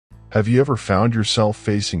Have you ever found yourself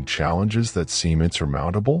facing challenges that seem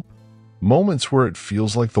insurmountable? Moments where it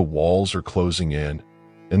feels like the walls are closing in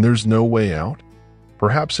and there's no way out?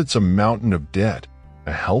 Perhaps it's a mountain of debt,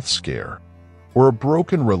 a health scare, or a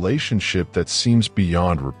broken relationship that seems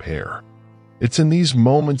beyond repair. It's in these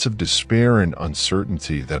moments of despair and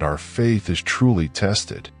uncertainty that our faith is truly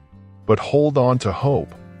tested. But hold on to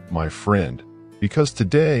hope, my friend, because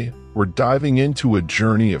today we're diving into a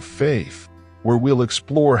journey of faith where we'll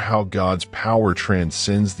explore how God's power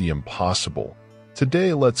transcends the impossible.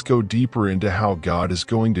 Today, let's go deeper into how God is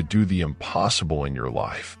going to do the impossible in your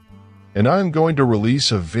life. And I'm going to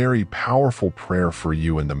release a very powerful prayer for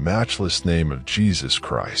you in the matchless name of Jesus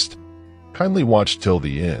Christ. Kindly watch till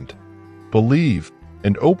the end. Believe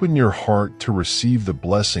and open your heart to receive the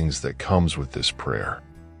blessings that comes with this prayer.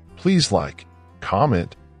 Please like,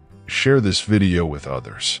 comment, share this video with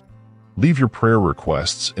others. Leave your prayer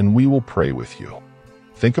requests and we will pray with you.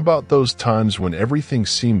 Think about those times when everything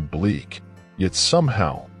seemed bleak, yet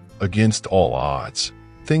somehow, against all odds,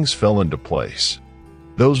 things fell into place.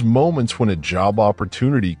 Those moments when a job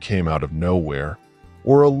opportunity came out of nowhere,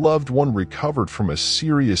 or a loved one recovered from a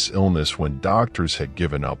serious illness when doctors had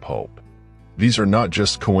given up hope. These are not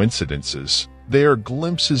just coincidences, they are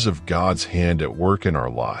glimpses of God's hand at work in our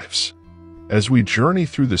lives. As we journey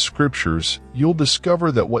through the scriptures, you'll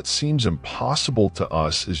discover that what seems impossible to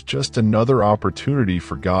us is just another opportunity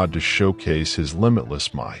for God to showcase His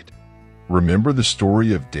limitless might. Remember the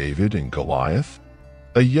story of David and Goliath?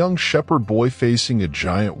 A young shepherd boy facing a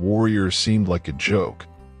giant warrior seemed like a joke,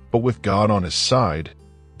 but with God on his side,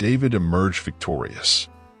 David emerged victorious.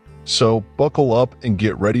 So buckle up and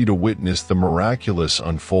get ready to witness the miraculous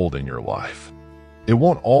unfold in your life. It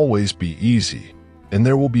won't always be easy, and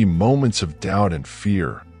there will be moments of doubt and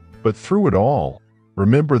fear, but through it all,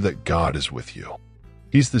 remember that God is with you.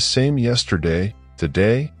 He's the same yesterday,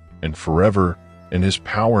 today, and forever, and His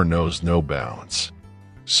power knows no bounds.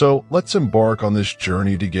 So let's embark on this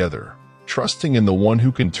journey together, trusting in the one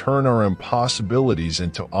who can turn our impossibilities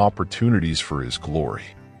into opportunities for His glory.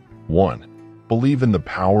 1. Believe in the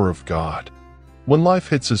power of God. When life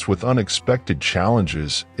hits us with unexpected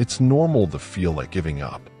challenges, it's normal to feel like giving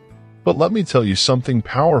up. But let me tell you something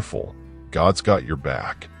powerful. God's got your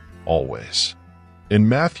back, always. In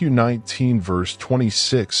Matthew 19, verse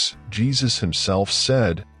 26, Jesus Himself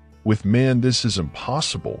said, "With man this is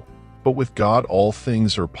impossible, but with God all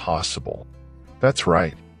things are possible." That's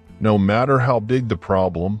right. No matter how big the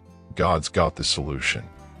problem, God's got the solution.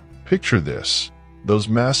 Picture this. Those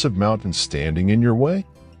massive mountains standing in your way?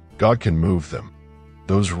 God can move them.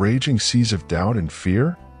 Those raging seas of doubt and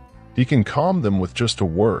fear? He can calm them with just a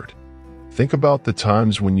word. Think about the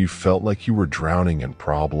times when you felt like you were drowning in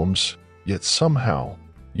problems, yet somehow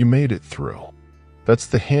you made it through. That's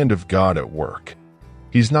the hand of God at work.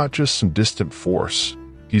 He's not just some distant force.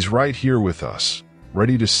 He's right here with us,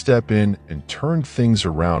 ready to step in and turn things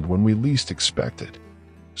around when we least expect it.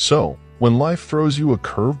 So, when life throws you a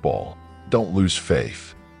curveball, don't lose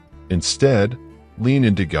faith. Instead, lean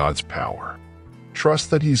into God's power. Trust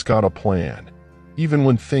that He's got a plan, even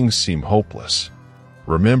when things seem hopeless.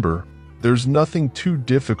 Remember, there's nothing too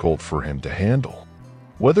difficult for Him to handle.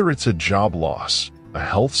 Whether it's a job loss, a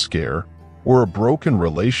health scare, or a broken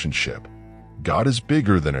relationship, God is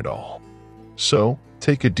bigger than it all. So,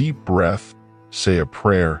 take a deep breath, say a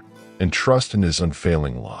prayer, and trust in His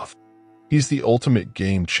unfailing love. He's the ultimate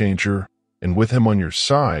game changer, and with Him on your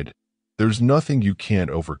side, there's nothing you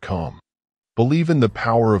can't overcome. Believe in the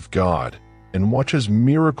power of God and watch as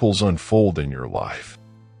miracles unfold in your life.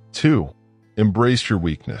 2. Embrace your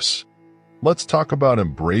weakness. Let's talk about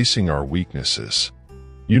embracing our weaknesses.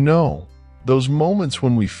 You know, those moments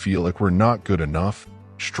when we feel like we're not good enough,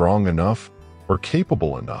 strong enough, or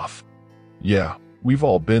capable enough. Yeah, we've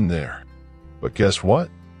all been there. But guess what?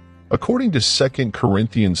 According to 2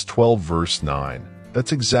 Corinthians 12 verse 9,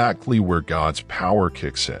 that's exactly where God's power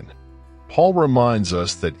kicks in. Paul reminds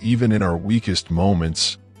us that even in our weakest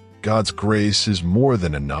moments, God's grace is more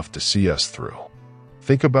than enough to see us through.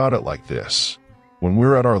 Think about it like this. When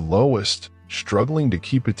we're at our lowest, struggling to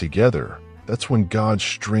keep it together, that's when God's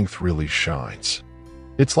strength really shines.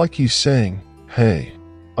 It's like He's saying, "Hey,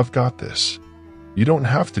 I've got this. You don't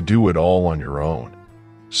have to do it all on your own."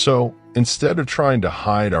 So, instead of trying to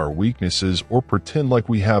hide our weaknesses or pretend like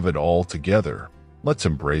we have it all together, let's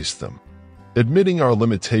embrace them. Admitting our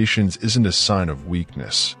limitations isn't a sign of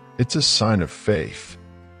weakness, it's a sign of faith.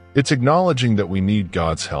 It's acknowledging that we need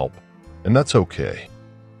God's help, and that's okay.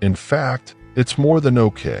 In fact, it's more than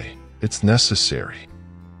okay, it's necessary.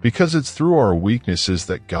 Because it's through our weaknesses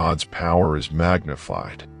that God's power is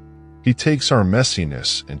magnified. He takes our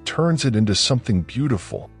messiness and turns it into something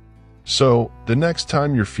beautiful, So, the next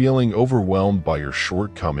time you're feeling overwhelmed by your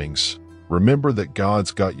shortcomings, remember that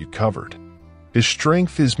God's got you covered. His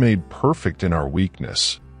strength is made perfect in our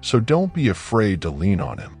weakness, so don't be afraid to lean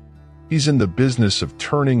on Him. He's in the business of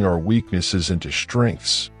turning our weaknesses into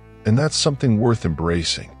strengths, and that's something worth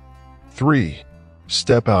embracing. 3.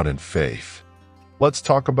 Step out in faith. Let's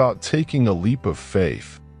talk about taking a leap of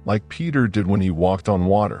faith, like Peter did when he walked on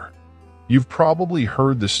water. You've probably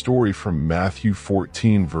heard the story from Matthew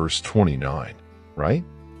 14, verse 29, right?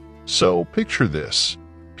 So picture this.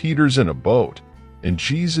 Peter's in a boat, and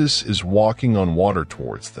Jesus is walking on water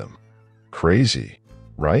towards them. Crazy,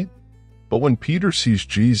 right? But when Peter sees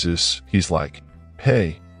Jesus, he's like,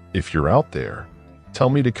 "Hey, if you're out there, tell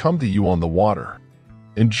me to come to you on the water."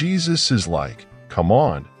 And Jesus is like, "Come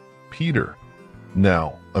on, Peter."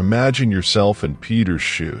 Now, imagine yourself in Peter's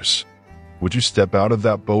shoes. Would you step out of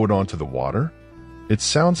that boat onto the water? It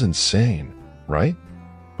sounds insane, right?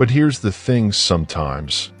 But here's the thing,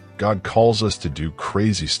 sometimes God calls us to do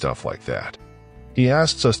crazy stuff like that. He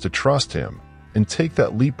asks us to trust Him and take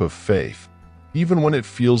that leap of faith, even when it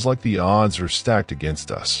feels like the odds are stacked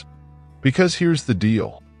against us. Because here's the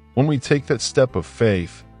deal. When we take that step of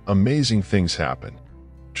faith, amazing things happen.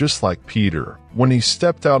 Just like Peter, when he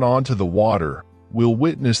stepped out onto the water, we'll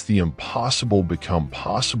witness the impossible become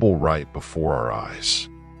possible right before our eyes.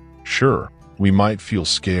 Sure, we might feel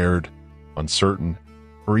scared, uncertain,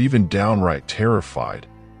 or even downright terrified,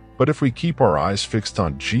 but if we keep our eyes fixed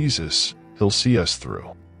on Jesus, He'll see us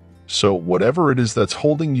through. So whatever it is that's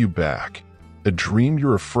holding you back, a dream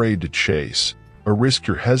you're afraid to chase, a risk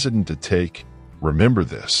you're hesitant to take, remember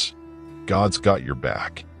this: God's got your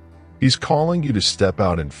back. He's calling you to step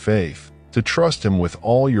out in faith, to trust Him with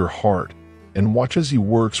all your heart, and watch as He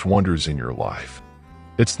works wonders in your life.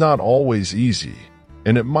 It's not always easy,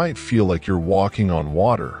 and it might feel like you're walking on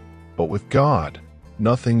water, but with God,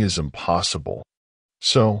 nothing is impossible.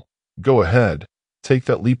 So, go ahead, take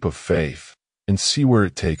that leap of faith, and see where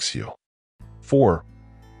it takes you. 4.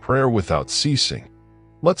 Prayer without ceasing.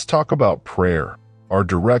 Let's talk about prayer, our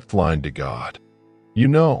direct line to God. You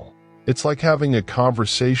know, it's like having a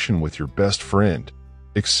conversation with your best friend,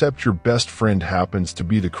 except your best friend happens to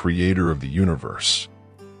be the creator of the universe.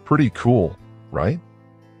 Pretty cool, right?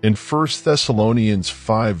 In 1 Thessalonians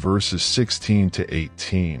 5 verses 16 to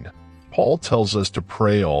 18, Paul tells us to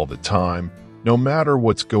pray all the time, no matter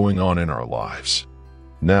what's going on in our lives.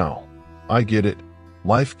 Now, I get it.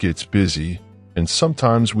 Life gets busy, and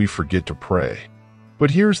sometimes we forget to pray.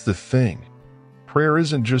 But here's the thing. Prayer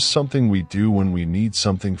isn't just something we do when we need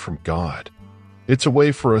something from God. It's a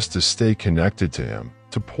way for us to stay connected to Him,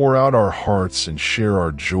 to pour out our hearts and share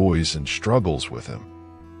our joys and struggles with Him.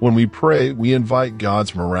 When we pray, we invite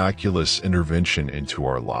God's miraculous intervention into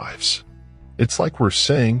our lives. It's like we're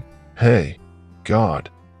saying, "Hey, God,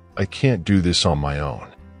 I can't do this on my own.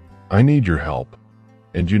 I need your help."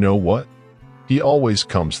 And you know what? He always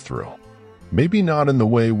comes through. Maybe not in the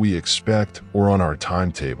way we expect or on our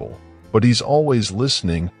timetable, but He's always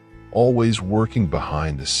listening, always working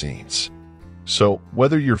behind the scenes. So,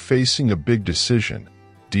 whether you're facing a big decision,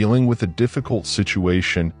 dealing with a difficult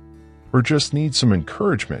situation, or just need some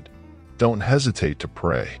encouragement, don't hesitate to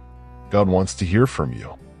pray. God wants to hear from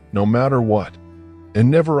you, no matter what.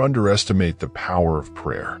 And never underestimate the power of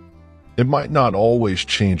prayer. It might not always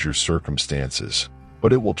change your circumstances,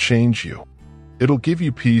 but it will change you. It'll give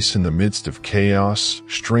you peace in the midst of chaos,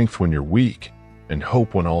 strength when you're weak, and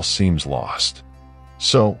hope when all seems lost.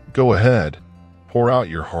 So, go ahead, pour out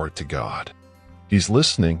your heart to God. He's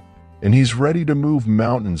listening, and He's ready to move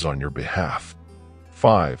mountains on your behalf.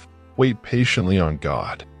 5. Wait patiently on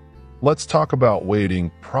God. Let's talk about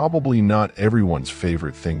waiting, probably not everyone's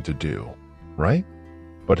favorite thing to do, right?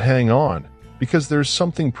 But hang on, because there's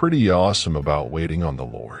something pretty awesome about waiting on the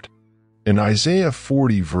Lord. In Isaiah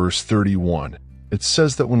 40 verse 31, it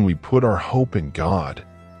says that when we put our hope in God,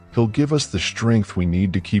 He'll give us the strength we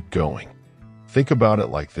need to keep going. Think about it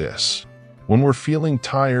like this. When we're feeling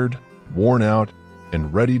tired, worn out,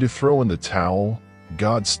 and ready to throw in the towel,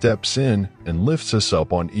 God steps in and lifts us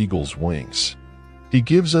up on eagle's wings. He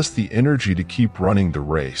gives us the energy to keep running the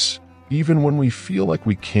race, even when we feel like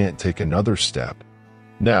we can't take another step.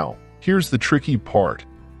 Now, here's the tricky part.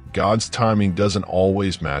 God's timing doesn't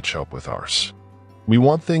always match up with ours. We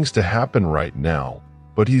want things to happen right now,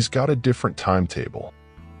 but He's got a different timetable.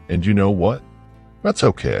 And you know what? That's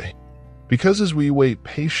okay. Because as we wait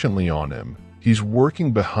patiently on Him, He's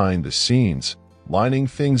working behind the scenes, lining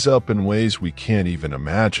things up in ways we can't even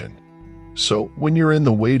imagine. So when you're in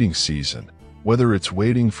the waiting season, whether it's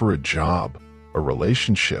waiting for a job, a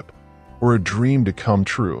relationship, or a dream to come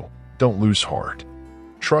true, don't lose heart.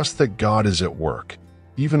 Trust that God is at work.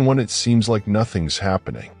 even when it seems like nothing's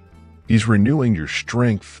happening. He's renewing your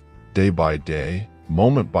strength day by day,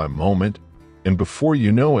 moment by moment, and before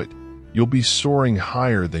you know it, you'll be soaring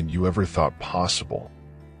higher than you ever thought possible.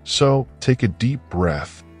 So take a deep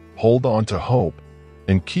breath, hold on to hope,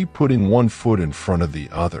 and keep putting one foot in front of the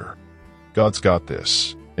other. God's got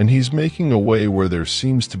this, and He's making a way where there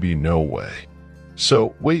seems to be no way.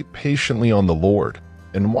 So wait patiently on the Lord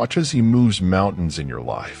and watch as He moves mountains in your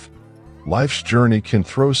life. Life's journey can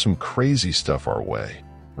throw some crazy stuff our way,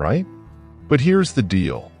 right? But here's the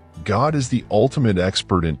deal. God is the ultimate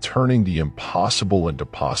expert in turning the impossible into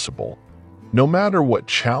possible. No matter what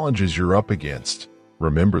challenges you're up against,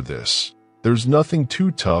 remember this: there's nothing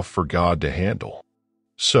too tough for God to handle.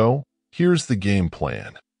 So, here's the game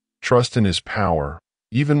plan. Trust in His power,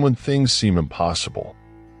 even when things seem impossible.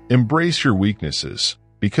 Embrace your weaknesses,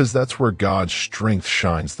 because that's where God's strength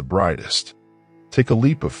shines the brightest. Take a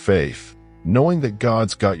leap of faith, knowing that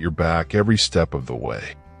God's got your back every step of the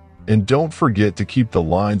way. And don't forget to keep the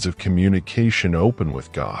lines of communication open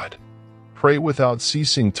with God. Pray without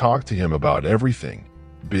ceasing, talk to Him about everything,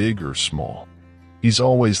 big or small. He's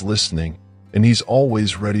always listening, and He's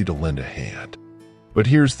always ready to lend a hand. But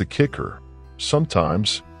here's the kicker.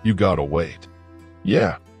 Sometimes you gotta wait.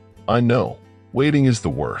 Yeah, I know, waiting is the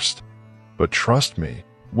worst. But trust me,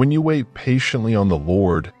 when you wait patiently on the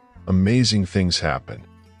Lord, amazing things happen.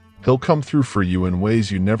 He'll come through for you in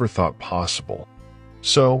ways you never thought possible.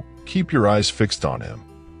 So, keep your eyes fixed on Him,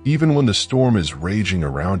 even when the storm is raging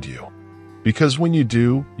around you. Because when you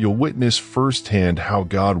do, you'll witness firsthand how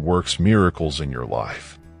God works miracles in your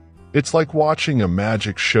life. It's like watching a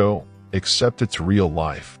magic show, except it's real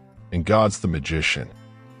life, and God's the magician.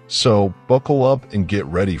 So, buckle up and get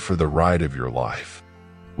ready for the ride of your life.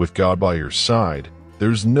 With God by your side,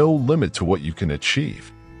 there's no limit to what you can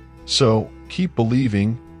achieve. So, keep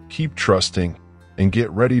believing, keep trusting, and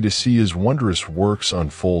get ready to see His wondrous works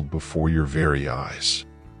unfold before your very eyes.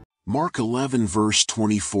 Mark 11 verse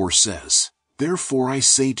 24 says, "Therefore I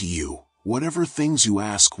say to you, whatever things you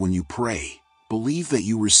ask when you pray, believe that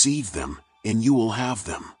you receive them, and you will have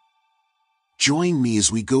them." Join me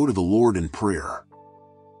as we go to the Lord in prayer.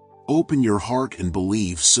 Open your heart and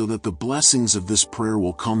believe so that the blessings of this prayer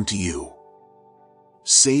will come to you.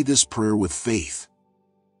 Say this prayer with faith.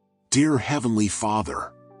 Dear Heavenly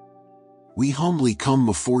Father, we humbly come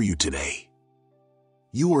before you today.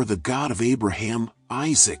 You are the God of Abraham,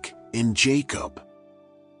 Isaac, and Jacob.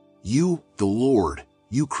 You, the Lord,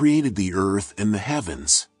 you created the earth and the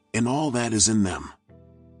heavens, and all that is in them.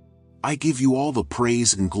 I give you all the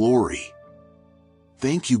praise and glory.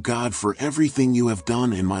 Thank you, God, for everything you have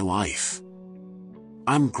done in my life.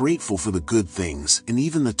 I'm grateful for the good things and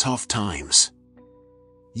even the tough times.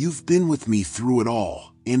 You've been with me through it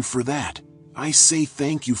all, and for that, I say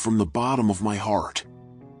thank you from the bottom of my heart.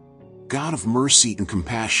 God of mercy and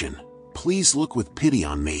compassion, please look with pity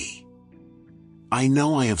on me. I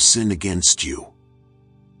know I have sinned against you.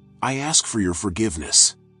 I ask for your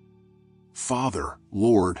forgiveness. Father,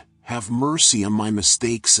 Lord, have mercy on my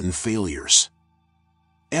mistakes and failures.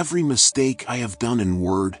 Every mistake I have done in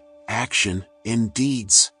word, action, and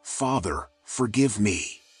deeds, Father, forgive me.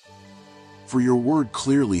 For your word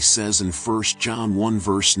clearly says in 1 John 1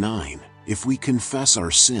 verse 9, if we confess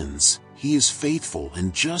our sins, He is faithful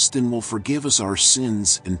and just and will forgive us our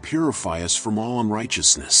sins and purify us from all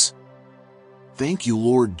unrighteousness. Thank you,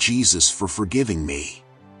 Lord Jesus, for forgiving me.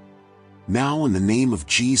 Now in the name of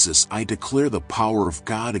Jesus I declare the power of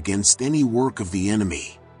God against any work of the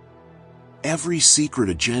enemy. Every secret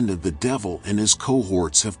agenda the devil and his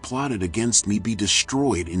cohorts have plotted against me be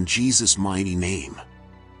destroyed in Jesus' mighty name.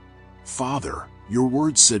 Father, your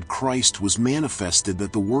word said Christ was manifested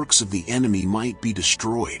that the works of the enemy might be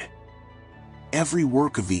destroyed. Every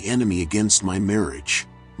work of the enemy against my marriage,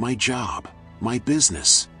 my job, my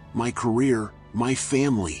business, my career, my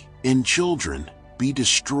family, and children, be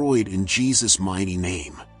destroyed in Jesus' mighty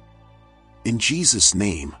name. In Jesus'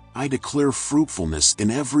 name, I declare fruitfulness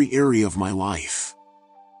in every area of my life.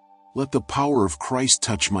 Let the power of Christ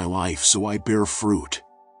touch my life so I bear fruit.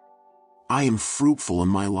 I am fruitful in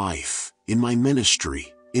my life, in my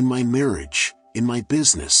ministry, in my marriage, in my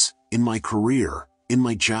business, in my career, in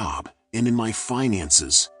my job, and in my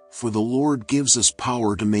finances, for the Lord gives us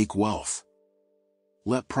power to make wealth.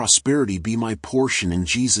 Let prosperity be my portion in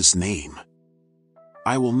Jesus' name.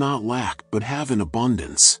 I will not lack but have in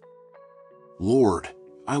abundance. Lord,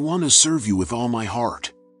 I want to serve you with all my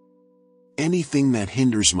heart. Anything that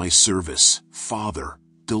hinders my service, Father,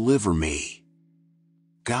 deliver me.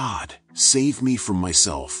 God, save me from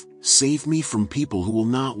myself, save me from people who will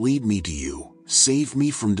not lead me to you, save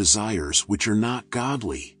me from desires which are not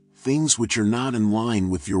godly. things which are not in line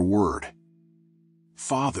with your word.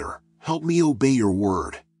 Father, help me obey your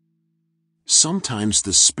word. Sometimes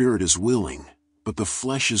the spirit is willing, but the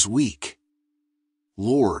flesh is weak.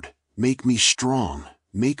 Lord, make me strong,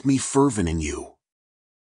 make me fervent in you.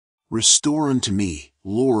 Restore unto me,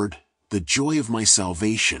 Lord, the joy of my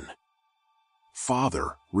salvation.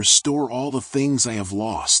 Father, restore all the things I have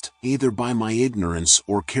lost, either by my ignorance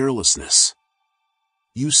or carelessness.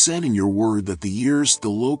 You said in your word that the years the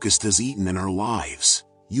locust has eaten in our lives,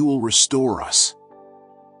 you will restore us.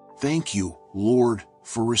 Thank you, Lord,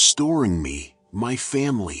 for restoring me, my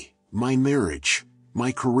family, my marriage,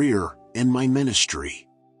 my career, and my ministry.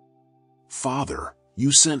 Father,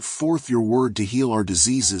 you sent forth your word to heal our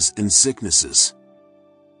diseases and sicknesses.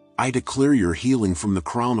 I declare your healing from the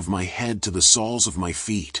crown of my head to the soles of my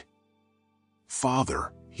feet.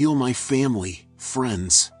 Father, heal my family,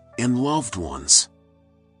 friends, and loved ones.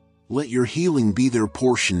 Let your healing be their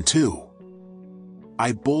portion too.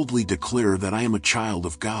 I boldly declare that I am a child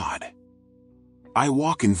of God. I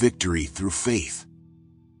walk in victory through faith.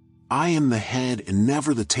 I am the head and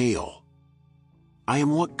never the tail. I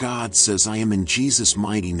am what God says I am in Jesus'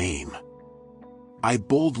 mighty name. I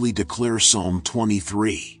boldly declare Psalm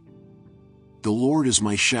 23. The Lord is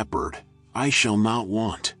my shepherd, I shall not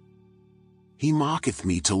want. He maketh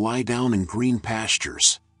me to lie down in green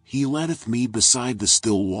pastures, he leadeth me beside the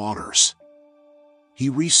still waters. He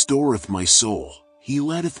restoreth my soul, he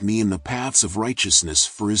leadeth me in the paths of righteousness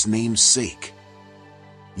for his name's sake.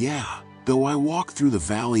 Yea, though I walk through the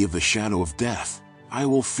valley of the shadow of death, I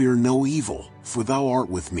will fear no evil, for thou art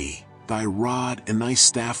with me, thy rod and thy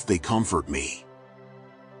staff they comfort me.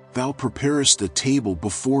 Thou preparest a table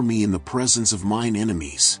before me in the presence of mine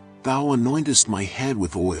enemies, thou anointest my head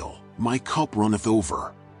with oil, my cup runneth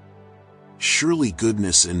over. Surely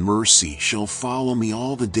goodness and mercy shall follow me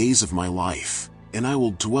all the days of my life, and I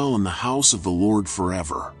will dwell in the house of the Lord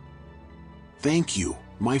forever. Thank you,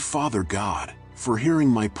 my Father God, for hearing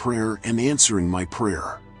my prayer and answering my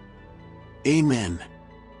prayer. Amen.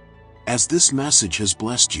 As this message has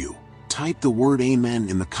blessed you, type the word Amen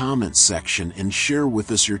in the comments section and share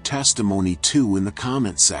with us your testimony too in the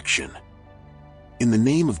comments section. In the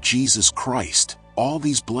name of Jesus Christ, all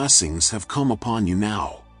these blessings have come upon you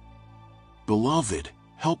now. Beloved,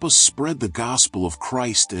 help us spread the gospel of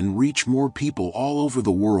Christ and reach more people all over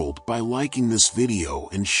the world by liking this video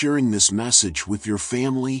and sharing this message with your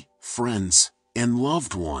family, friends, and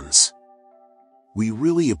loved ones. We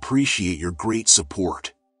really appreciate your great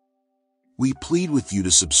support. We plead with you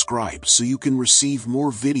to subscribe so you can receive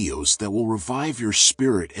more videos that will revive your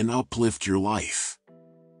spirit and uplift your life.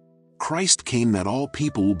 Christ came that all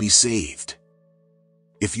people will be saved.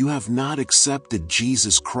 If you have not accepted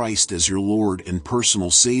Jesus Christ as your Lord and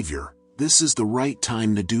personal Savior, this is the right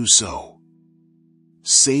time to do so.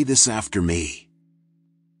 Say this after me.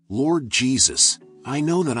 Lord Jesus, I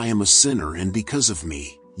know that I am a sinner and because of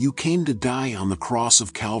me, you came to die on the cross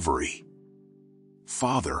of Calvary.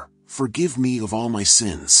 Father, forgive me of all my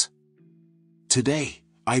sins. Today,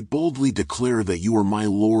 I boldly declare that you are my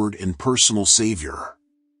Lord and personal Savior.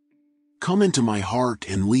 Come into my heart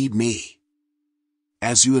and lead me.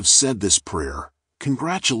 As you have said this prayer,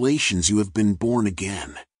 congratulations, you have been born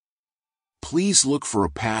again. Please look for a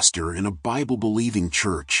pastor in a Bible-believing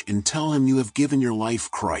church and tell him you have given your life to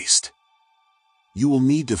Christ. You will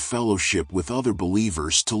need to fellowship with other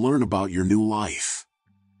believers to learn about your new life.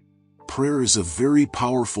 Prayer is a very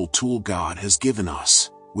powerful tool God has given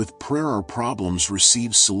us. With prayer our problems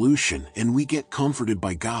receive solution and we get comforted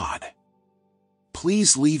by God.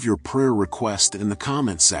 Please leave your prayer request in the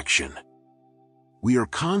comment section. We are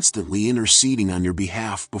constantly interceding on your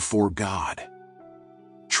behalf before God.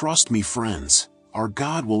 Trust me, friends, our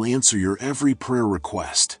God will answer your every prayer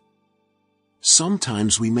request.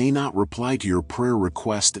 Sometimes we may not reply to your prayer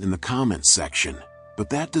request in the comment section,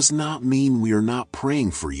 but that does not mean we are not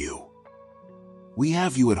praying for you. We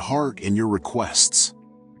have you at heart and your requests.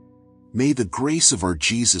 May the grace of our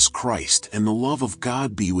Jesus Christ and the love of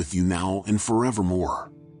God be with you now and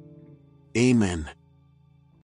forevermore. Amen.